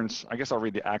reference, I guess I'll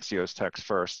read the Axios text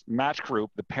first. Match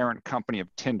Group, the parent company of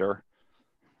Tinder,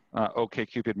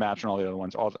 OkCupid, Match, and all the other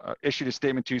ones, issued a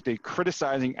statement Tuesday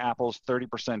criticizing Apple's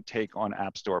 30% take on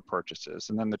App Store purchases.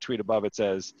 And then the tweet above it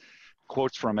says,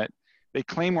 quotes from it, they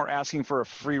claim we're asking for a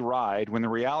free ride when the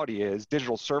reality is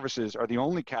digital services are the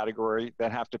only category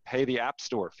that have to pay the App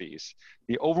Store fees.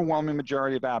 The overwhelming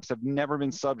majority of apps have never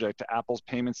been subject to Apple's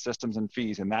payment systems and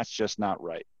fees, and that's just not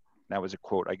right. That was a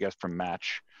quote, I guess, from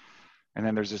Match. And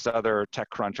then there's this other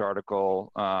TechCrunch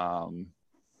article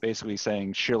basically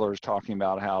saying Schiller's talking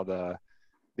about how the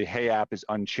Hey app is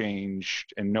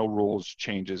unchanged and no rules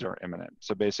changes are imminent.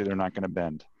 So basically they're not going to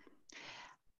bend.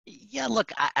 Yeah,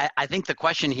 look, I think the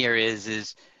question here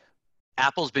is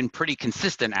Apple's been pretty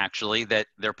consistent, actually, that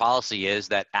their policy is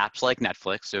that apps like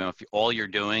Netflix, so if all you're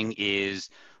doing is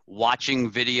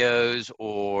watching videos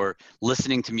or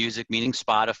listening to music, meaning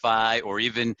Spotify, or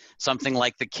even something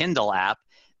like the Kindle app,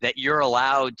 that you're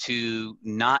allowed to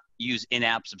not use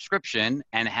in-app subscription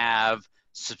and have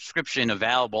subscription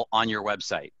available on your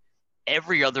website.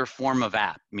 Every other form of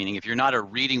app, meaning if you're not a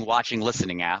reading, watching,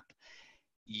 listening app,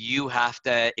 you have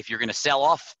to, if you're going to sell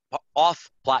off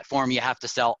platform, you have to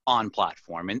sell on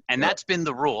platform. And that's been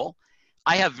the rule.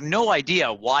 I have no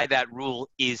idea why that rule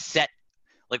is set,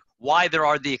 like why there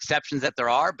are the exceptions that there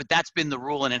are, but that's been the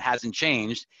rule and it hasn't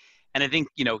changed. And I think,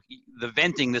 the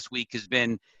venting this week has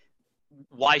been,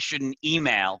 why shouldn't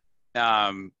email,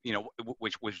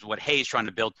 which was what Hay's trying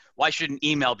to build, why shouldn't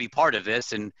email be part of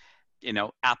this? And,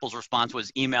 Apple's response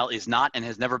was email is not and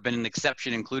has never been an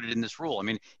exception included in this rule. I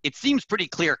mean, it seems pretty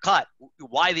clear cut.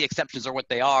 Why the exceptions are what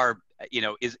they are,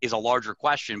 is a larger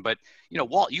question. But,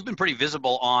 Walt, you've been pretty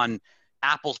visible on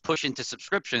Apple's push into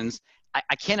subscriptions.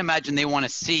 I can't imagine they want to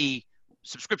see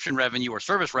subscription revenue or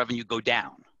service revenue go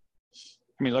down.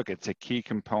 I mean, look, it's a key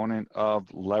component of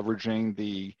leveraging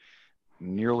the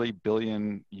nearly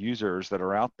billion users that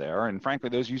are out there. And frankly,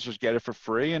 those users get it for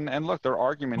free. And look, their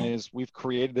argument is we've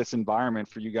created this environment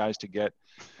for you guys to get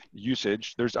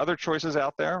usage. There's other choices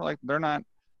out there. Like they're not,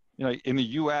 in the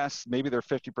US, maybe they're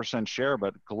 50% share,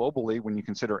 but globally, when you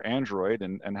consider Android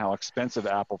and how expensive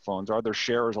Apple phones are, their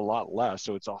share is a lot less.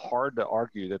 So it's hard to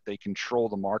argue that they control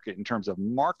the market in terms of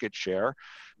market share.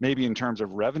 Maybe in terms of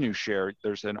revenue share,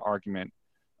 there's an argument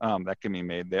that can be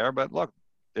made there. But look,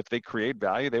 if they create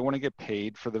value, they want to get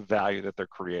paid for the value that they're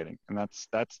creating. And that's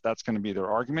going to be their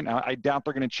argument. Now, I doubt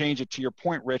they're going to change it, to your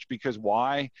point, Rich, because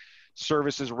why?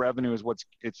 Services revenue is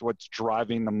what's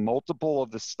driving the multiple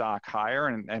of the stock higher.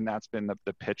 And that's been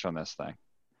the pitch on this thing.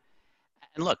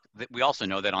 And look, we also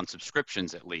know that on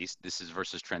subscriptions, at least, this is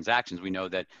versus transactions, we know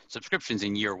that subscriptions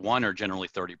in year one are generally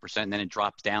 30%, and then it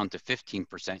drops down to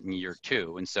 15% in year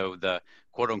two. And so the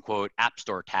quote unquote App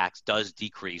Store tax does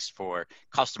decrease for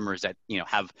customers that,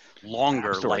 have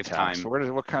longer lifetime. So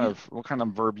what kind of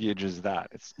verbiage is that?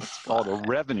 It's called a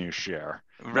revenue share.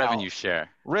 Revenue share.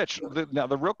 Rich, now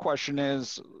the real question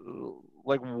is,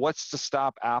 like, what's to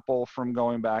stop Apple from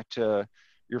going back to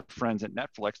your friends at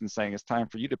Netflix and saying it's time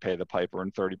for you to pay the piper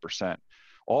and 30%.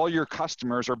 All your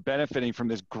customers are benefiting from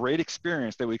this great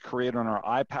experience that we create on our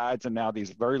iPads and now these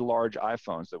very large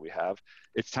iPhones that we have.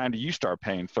 It's time you start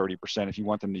paying 30% if you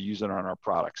want them to use it on our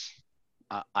products.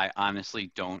 I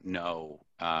honestly don't know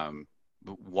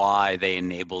why they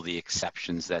enable the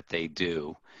exceptions that they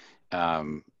do.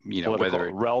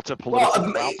 Whether relative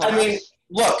political. Well, I mean,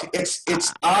 look, it's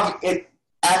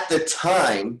at the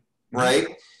time, right?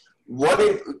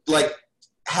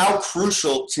 How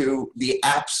crucial to the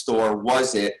App Store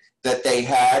was it that they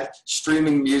had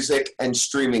streaming music and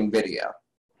streaming video?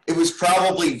 It was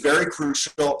probably very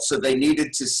crucial, so they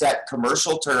needed to set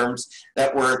commercial terms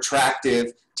that were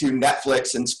attractive to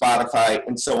Netflix and Spotify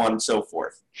and so on and so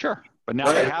forth. Sure, but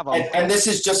now they have them. And this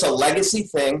is just a legacy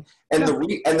thing, and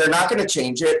and they're not going to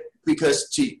change it because,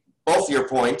 to both your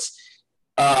points,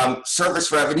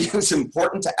 service revenue is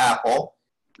important to Apple.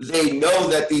 They know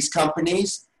that these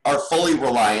companies are fully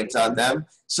reliant on them.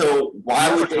 So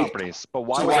why would they? Companies, but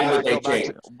why would they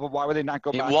change? But why would they not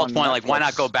go back? Walt's point, like, why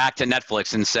not go back to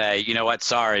Netflix and say, you know what?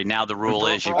 Sorry, now the rule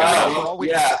is you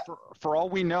got. For all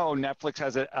we know, Netflix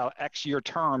has an X year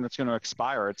term that's going to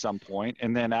expire at some point,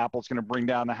 and then Apple's going to bring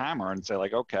down the hammer and say,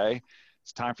 like, okay,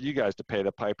 it's time for you guys to pay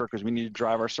the piper because we need to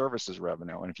drive our services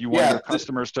revenue. And if you want your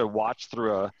customers to watch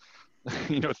through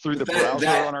through the browser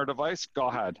on our device, go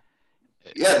ahead.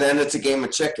 Yeah, then it's a game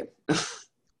of chicken.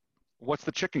 What's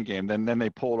the chicken game? Then they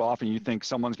pull it off, and you think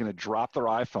someone's going to drop their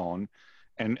iPhone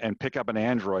and pick up an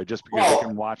Android just because they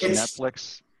can watch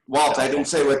Netflix? Walt, I didn't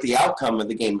say what the outcome of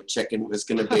the game of chicken was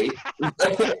going to be.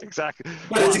 Exactly.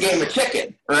 But it's a game of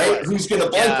chicken, right? Who's going to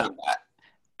blame on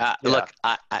that? Look,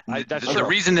 the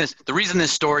reason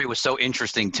this story was so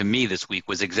interesting to me this week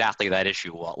was exactly that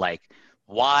issue, Walt. Like,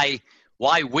 why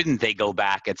wouldn't they go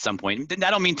back at some point? I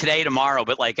don't mean today, tomorrow,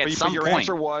 but like at some point. Your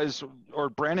answer was,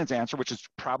 or Brandon's answer, which is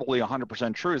probably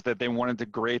 100% true, is that they wanted to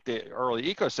create the early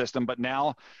ecosystem, but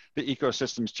now the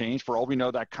ecosystem's changed. For all we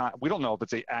know, we don't know if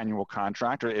it's an annual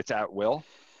contract or it's at will.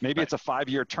 Maybe it's a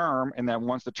 5-year term, and then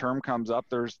once the term comes up,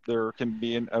 there can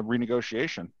be a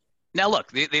renegotiation. Now,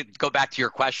 look, they go back to your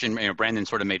question. Brandon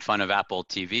sort of made fun of Apple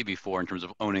TV before in terms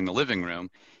of owning the living room.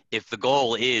 If the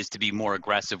goal is to be more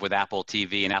aggressive with Apple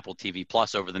TV and Apple TV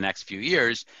Plus over the next few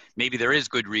years, maybe there is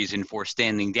good reason for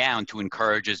standing down to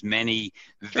encourage as many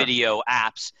video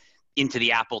apps into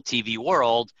the Apple TV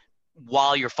world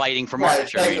while you're fighting for market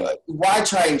share. Why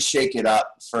try and shake it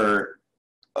up for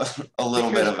a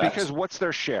little bit of that? Because what's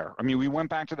their share? I mean, we went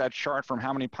back to that chart from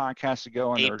how many podcasts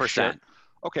ago. And 8%.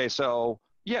 Okay, so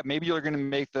yeah, maybe you're going to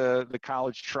make the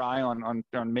college try on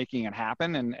making it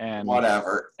happen and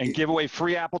whatever, and give away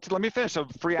free Apple. Let me finish. So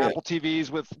free Apple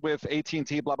TVs with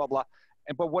AT&T, blah blah blah.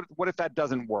 But what if that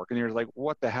doesn't work? And you're like,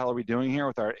 what the hell are we doing here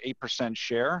with our 8%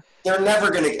 share? They're never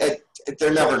going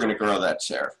to grow that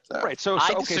share. So. Right. So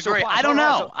I disagree. I don't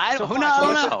know. I don't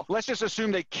know. Let's just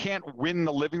assume they can't win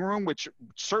the living room, which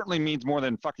certainly means more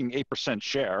than fucking 8%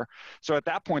 share. So at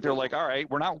that point, they're like, all right,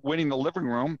 we're not winning the living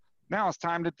room. Now it's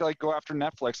time to go after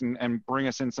Netflix and bring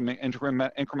us in some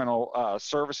incremental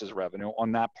services revenue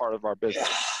on that part of our business.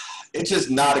 It's just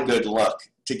not a good look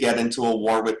to get into a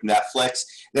war with Netflix.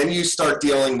 Then you start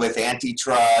dealing with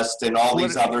antitrust and all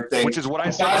these other things. Which is what I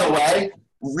said. By the way,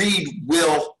 Reed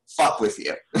will fuck with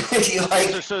you.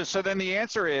 So then the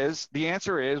answer is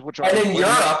which. And in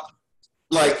Europe,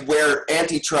 like where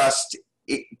antitrust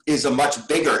is a much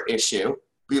bigger issue.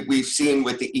 We've seen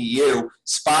with the EU,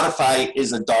 Spotify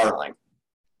is a darling.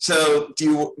 So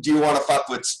do you want to fuck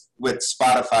with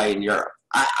Spotify in Europe?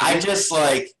 I just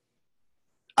like,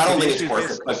 I don't think it's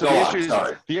worth it. But go on,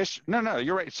 sorry. No,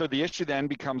 you're right. So the issue then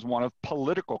becomes one of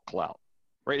political clout,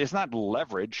 right? It's not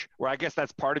leverage. Where I guess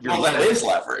that's part of your. Well, that is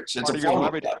leverage. It's a form of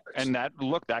leverage. And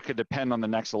that could depend on the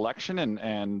next election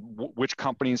and which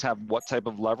companies have what type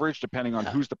of leverage, depending on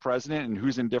who's the president and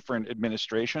who's in different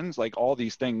administrations. Like all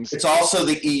these things. It's also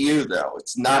the EU, though.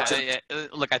 It's not.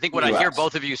 Look, I think what I hear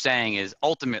both of you saying is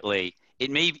ultimately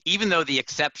it may, even though the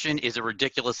exception is a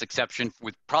ridiculous exception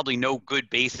with probably no good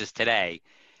basis today,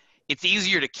 it's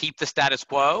easier to keep the status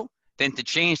quo than to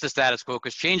change the status quo,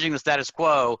 because changing the status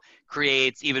quo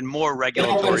creates even more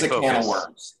regulatory focus. Can of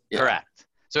worms. Yeah. Correct.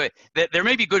 So there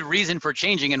may be good reason for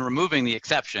changing and removing the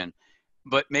exception,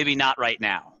 but maybe not right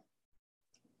now.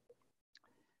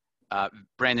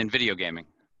 Brandon, video gaming.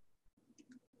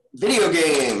 Video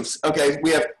games. Okay, we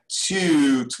have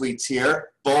 2 tweets here.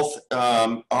 Both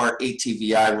are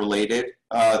ATVI related.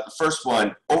 The first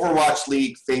one, Overwatch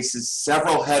League faces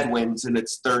several headwinds in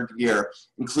its 3rd year,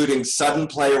 including sudden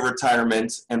player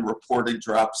retirements and reported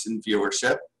drops in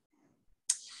viewership.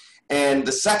 And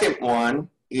the second one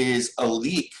is a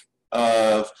leak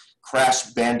of Crash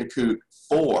Bandicoot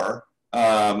 4,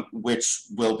 which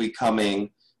will be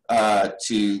coming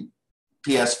to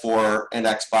PS4 and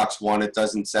Xbox One. It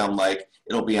doesn't sound like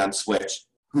it'll be on Switch.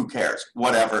 Who cares?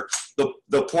 Whatever.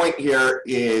 The point here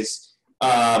is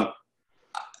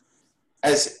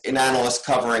as an analyst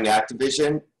covering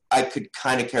Activision, I could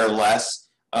kind of care less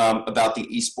about the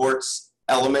esports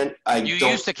element. You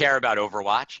used to care about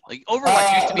Overwatch. Like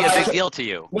Overwatch used to be a big deal to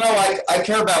you. No, I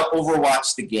care about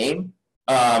Overwatch the game,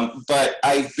 but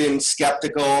I've been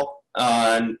skeptical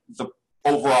on the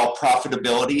overall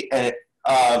profitability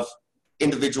of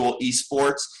individual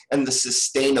esports and the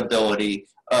sustainability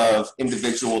of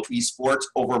individual esports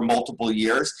over multiple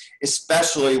years,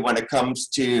 especially when it comes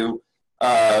to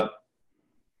a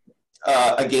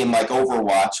game like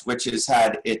Overwatch, which has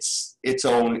had its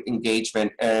own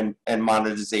engagement and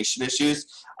monetization issues.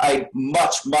 I'd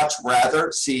much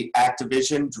rather see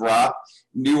Activision drop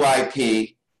new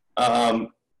IP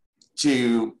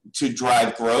to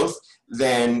drive growth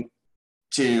than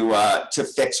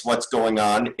to fix what's going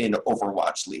on in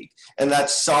Overwatch League. And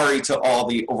that's sorry to all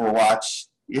the Overwatch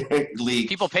League.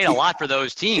 People paid a lot for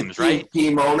those teams, right?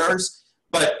 Team owners,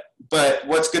 but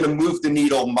what's going to move the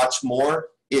needle much more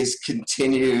is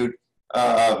continued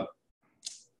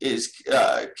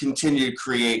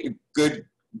create good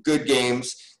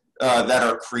games that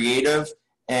are creative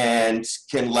and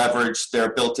can leverage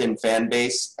their built-in fan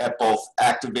base at both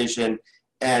Activision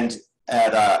and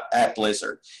at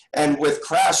Blizzard. And with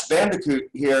Crash Bandicoot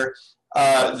here,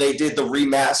 they did the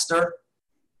remaster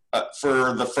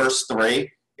for the first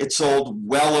 3. It sold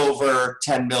well over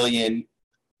 10 million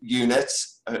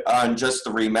units on just the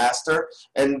remaster,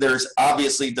 and there's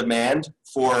obviously demand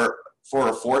for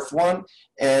a fourth one,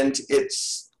 and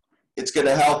it's going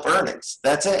to help earnings.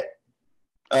 That's it.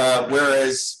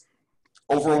 Whereas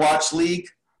Overwatch League,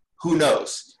 who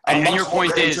knows? And your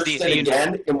point is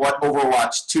again in what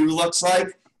Overwatch 2 looks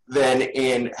like than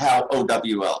in how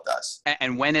OWL does.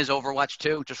 And when is Overwatch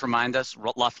 2? Just remind us,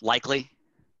 likely.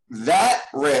 That,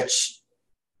 Rich,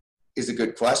 is a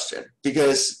good question,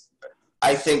 because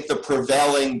I think the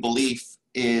prevailing belief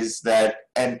is that,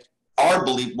 and our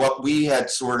belief, what we had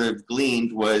sort of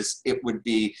gleaned was it would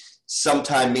be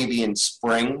sometime maybe in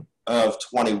spring of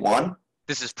 21.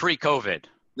 This is pre-COVID.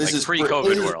 This is pre-COVID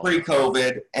This world. is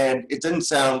pre-COVID, and it didn't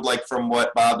sound like, from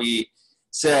what Bobby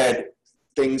said,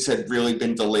 things had really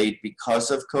been delayed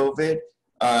because of COVID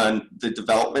on the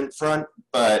development front.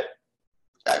 But,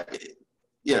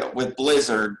 with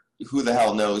Blizzard, who the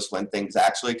hell knows when things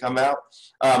actually come out.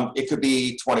 It could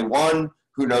be 21.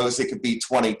 Who knows? It could be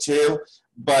 22.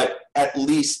 But at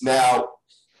least now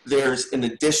there's an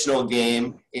additional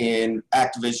game in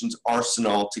Activision's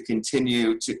arsenal to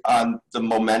continue on the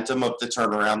momentum of the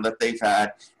turnaround that they've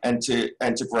had and to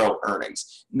grow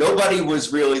earnings. Nobody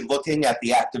was really looking at the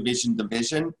Activision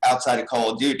division outside of Call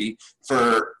of Duty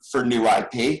for new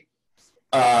IP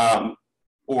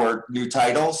or new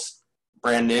titles,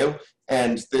 brand new.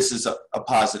 And this is a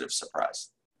positive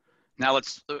surprise. Now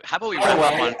how about we wrap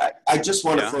up on... I just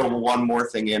want to throw one more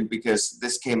thing in, because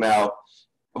this came out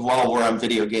while we're on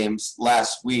video games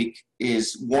last week,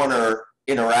 is Warner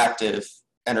Interactive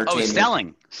Entertainment.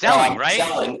 Oh, selling, right?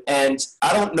 Selling. And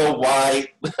I don't know why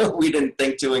we didn't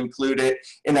think to include it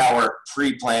in our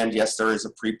pre-planned. Yes, there is a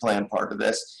pre-planned part of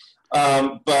this.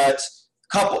 But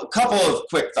couple of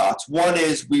quick thoughts. One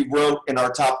is we wrote in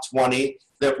our top 20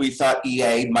 that we thought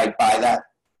EA might buy that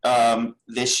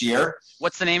this year.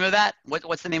 What's the name of that?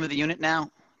 What's the name of the unit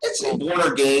now? It's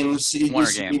Warner Games. It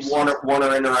used to be Warner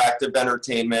Interactive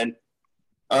Entertainment.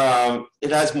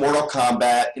 It has Mortal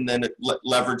Kombat, and then it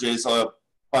leverages a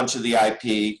bunch of the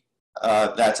IP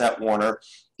that's at Warner.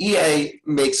 EA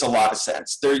makes a lot of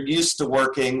sense. They're used to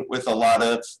working with a lot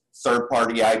of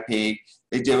third-party IP.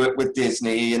 They do it with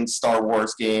Disney and Star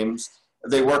Wars games.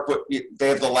 They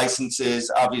have the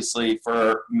licenses, obviously,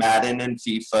 for Madden and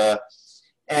FIFA,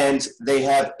 and they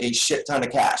have a shit ton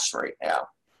of cash right now.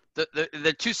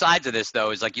 The two sides of this,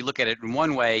 though, is like you look at it in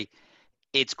one way,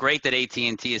 it's great that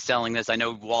AT&T is selling this. I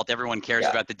know, Walt, everyone cares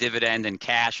about the dividend and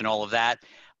cash and all of that.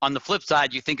 On the flip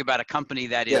side, you think about a company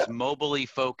that is mobily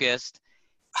focused,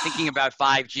 thinking about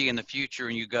 5G in the future,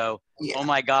 and you go, oh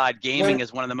my God, gaming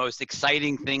is one of the most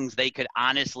exciting things they could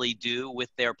honestly do with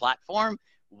their platform.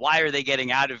 Why are they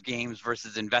getting out of games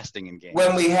versus investing in games?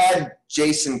 When we had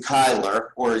Jason Kyler,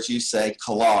 or as you say,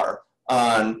 Kilar,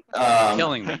 on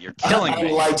killing me. You're killing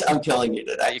me. I'm killing you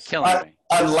today. You're killing me.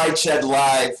 On Lightshed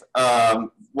Live,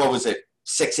 what was it,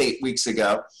 6-8 weeks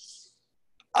ago,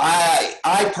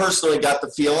 I personally got the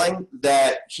feeling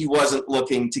that he wasn't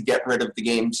looking to get rid of the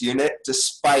games unit,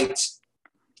 despite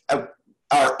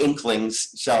our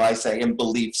inklings, shall I say, and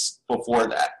beliefs before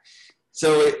that.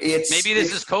 So maybe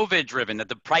this is COVID driven, that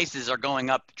the prices are going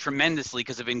up tremendously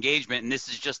because of engagement, and this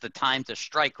is just the time to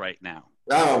strike right now.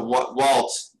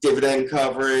 Walt, dividend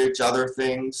coverage, other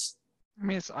things. I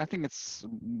mean, I think it's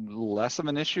less of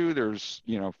an issue. There's,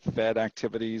 Fed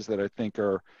activities that I think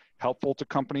are helpful to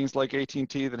companies like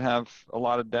AT&T that have a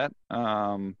lot of debt.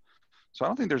 So I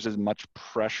don't think there's as much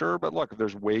pressure, but look, if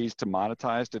there's ways to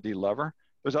monetize, to delever,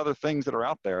 there's other things that are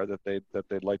out there that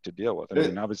they'd like to deal with.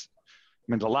 I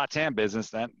mean, the LATAM business,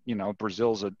 that,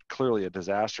 Brazil's clearly a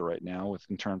disaster right now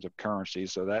in terms of currency,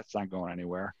 so that's not going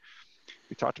anywhere.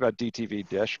 We talked about DTV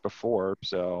Dish before,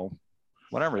 so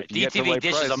whatever. If you DTV right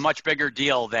Dish price, is a much bigger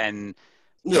deal than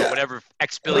whatever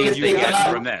X billion they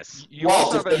get from this.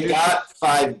 Walt, if they got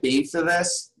 5B for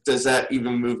this, does that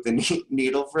even move the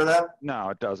needle for them? No,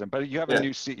 it doesn't. But you have a new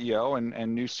CEO,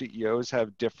 and new CEOs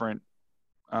have different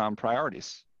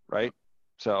priorities, right?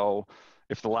 So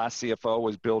if the last CFO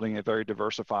was building a very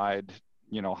diversified,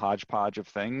 hodgepodge of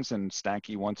things, and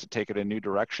Stanky wants to take it a new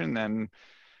direction, then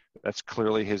that's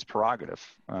clearly his prerogative.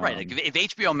 Right. Like if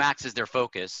HBO Max is their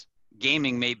focus,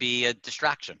 gaming may be a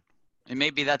distraction. It may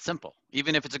be that simple,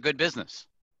 even if it's a good business.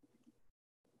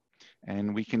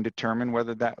 And we can determine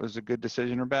whether that was a good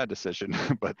decision or bad decision,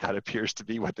 but that appears to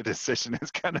be what the decision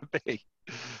is going to be.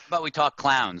 But we talk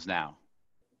clowns now.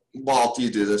 Walt, you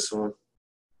do this one.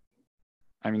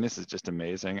 I mean, this is just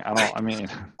amazing. Well,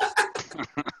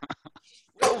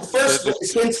 first,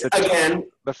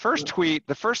 the first tweet,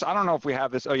 I don't know if we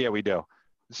have this. Oh yeah, we do.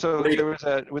 So there was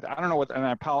I don't know what, and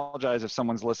I apologize if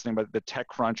someone's listening, but the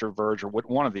TechCrunch or Verge or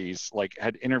one of these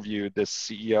had interviewed this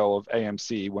CEO of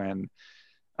AMC when,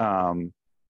 I'm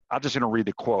just going to read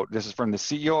the quote. This is from the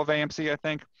CEO of AMC, I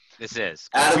think. This is.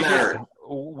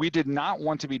 We did not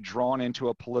want to be drawn into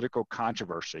a political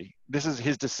controversy. This is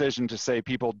his decision to say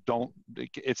people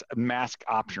it's mask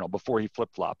optional before he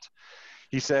flip-flopped.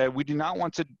 He said, we do not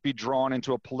want to be drawn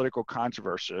into a political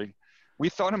controversy. We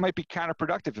thought it might be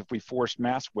counterproductive if we forced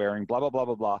mask wearing, blah, blah, blah,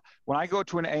 blah, blah. When I go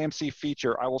to an AMC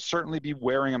feature, I will certainly be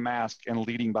wearing a mask and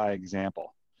leading by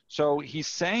example. So he's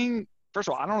saying, first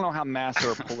of all, I don't know how masks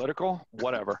are political,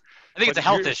 whatever. I think it's a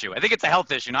health issue. I think it's a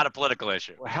health issue, not a political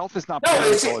issue. Well, health is not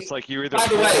political. It's like you either. By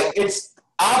the way, it's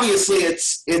obviously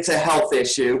it's a health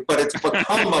issue, but it's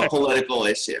become a political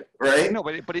issue, right? No,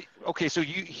 okay. So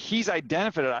he's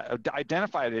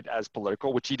identified it as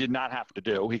political, which he did not have to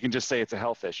do. He can just say it's a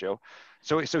health issue.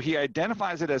 So he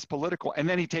identifies it as political, and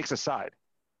then he takes a side.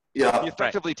 Yeah, he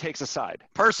effectively takes a side.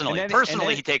 Personally,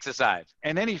 he takes a side.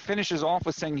 And then he finishes off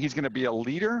with saying he's going to be a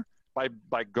leader by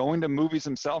going to movies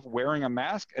himself, wearing a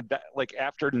mask, like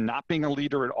after not being a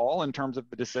leader at all in terms of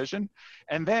the decision.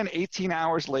 And then 18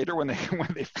 hours later, when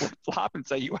they flip flop and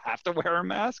say you have to wear a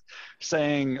mask,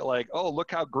 saying like, oh,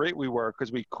 look how great we were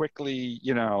because we quickly,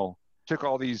 took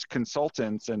all these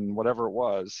consultants and whatever it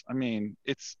was. I mean,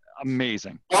 it's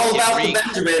amazing. All about the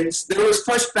Benjamins. There was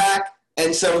pushback,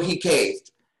 and so he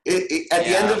caved. At the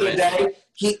end of the day,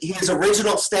 his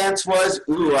original stance was,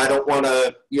 I don't want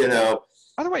to,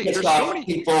 by the way, there's so many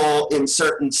people in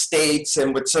certain states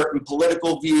and with certain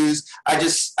political views. I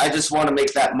just want to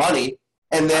make that money.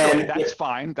 And then that's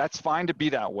fine. That's fine to be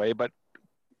that way, but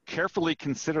carefully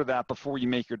consider that before you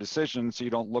make your decision so you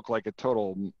don't look like a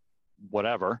total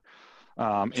whatever.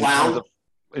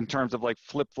 In terms of like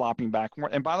flip-flopping back and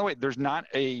forth. And by the way,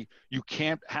 you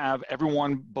can't have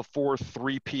everyone before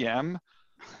 3 p.m.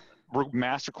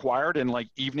 mask required and like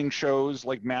evening shows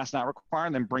like mask not required,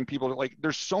 and then bring people to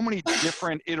there's so many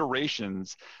different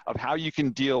iterations of how you can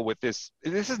deal with this.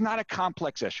 This is not a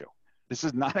complex issue.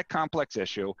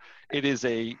 It is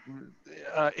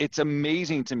it's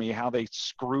amazing to me how they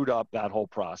screwed up that whole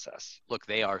process. Look,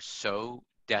 they are so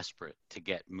desperate to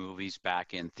get movies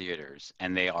back in theaters,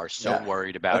 and they are so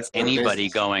worried about anybody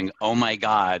going, oh my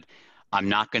God, I'm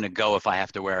not going to go if I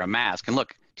have to wear a mask. And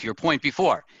look, to your point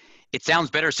before, it sounds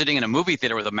better sitting in a movie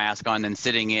theater with a mask on than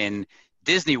sitting in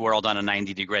Disney World on a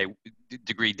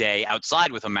 90-degree day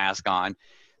outside with a mask on.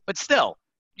 But still,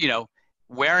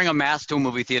 wearing a mask to a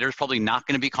movie theater is probably not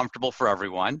going to be comfortable for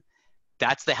everyone.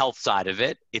 That's the health side of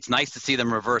it. It's nice to see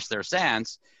them reverse their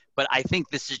stance. But I think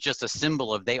this is just a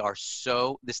symbol of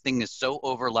this thing is so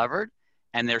over-levered,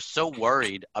 and they're so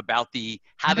worried about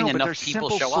having enough people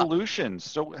show up. Solutions.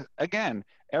 So again,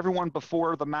 everyone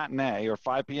before the matinee or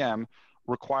 5 p.m.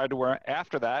 required to wear.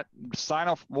 After that, sign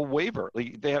off a waiver.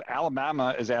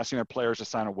 Alabama is asking their players to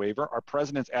sign a waiver. Our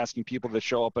president's asking people to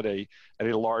show up at a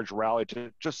large rally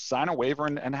to just sign a waiver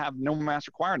and have no mask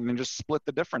required, and then just split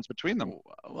the difference between them.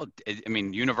 Well, I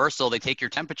mean, Universal, they take your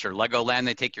temperature. Legoland,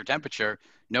 they take your temperature.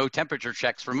 No temperature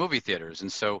checks for movie theaters, and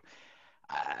so.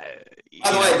 By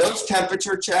the way, those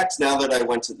temperature checks. Now that I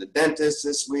went to the dentist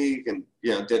this week and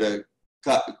went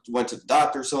to the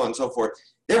doctor, so on and so forth.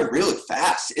 They're really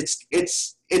fast. It's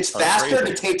faster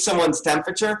to take someone's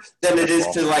temperature than it is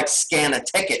to scan a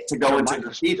ticket to go into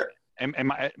the theater. And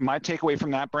my takeaway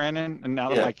from that, Brandon, and now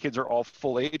that my kids are all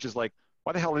full age, is like,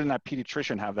 why the hell didn't that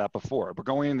pediatrician have that before? But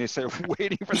going in, they say,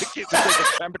 waiting for the kids to take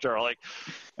a temperature. Like,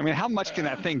 I mean, how much can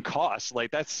that thing cost?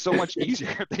 Like, that's so much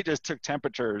easier if they just took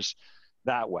temperatures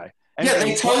that way. And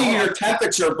they tell you your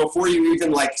temperature before you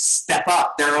even like step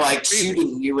up. They're like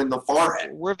shooting you in the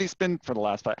forehead. Where have these been for the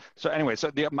last 5? So anyway,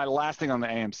 my last thing on the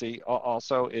AMC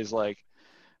also is like,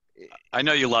 I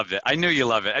know you loved it. I knew you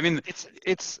love it. I mean,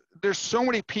 it's there's so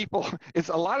many people. It's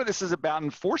a lot of this is about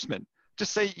enforcement.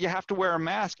 Just say you have to wear a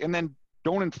mask, and then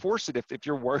don't enforce it if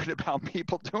you're worried about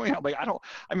people doing it. Like,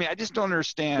 I just don't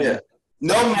understand. Yeah.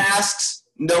 No masks,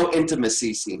 no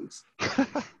intimacy scenes.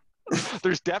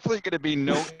 There's definitely going to be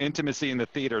no intimacy in the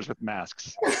theaters with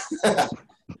masks.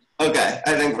 Okay,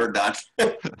 I think we're done.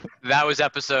 That was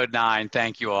episode 9.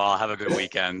 Thank you all. Have a good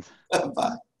weekend.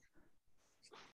 Bye.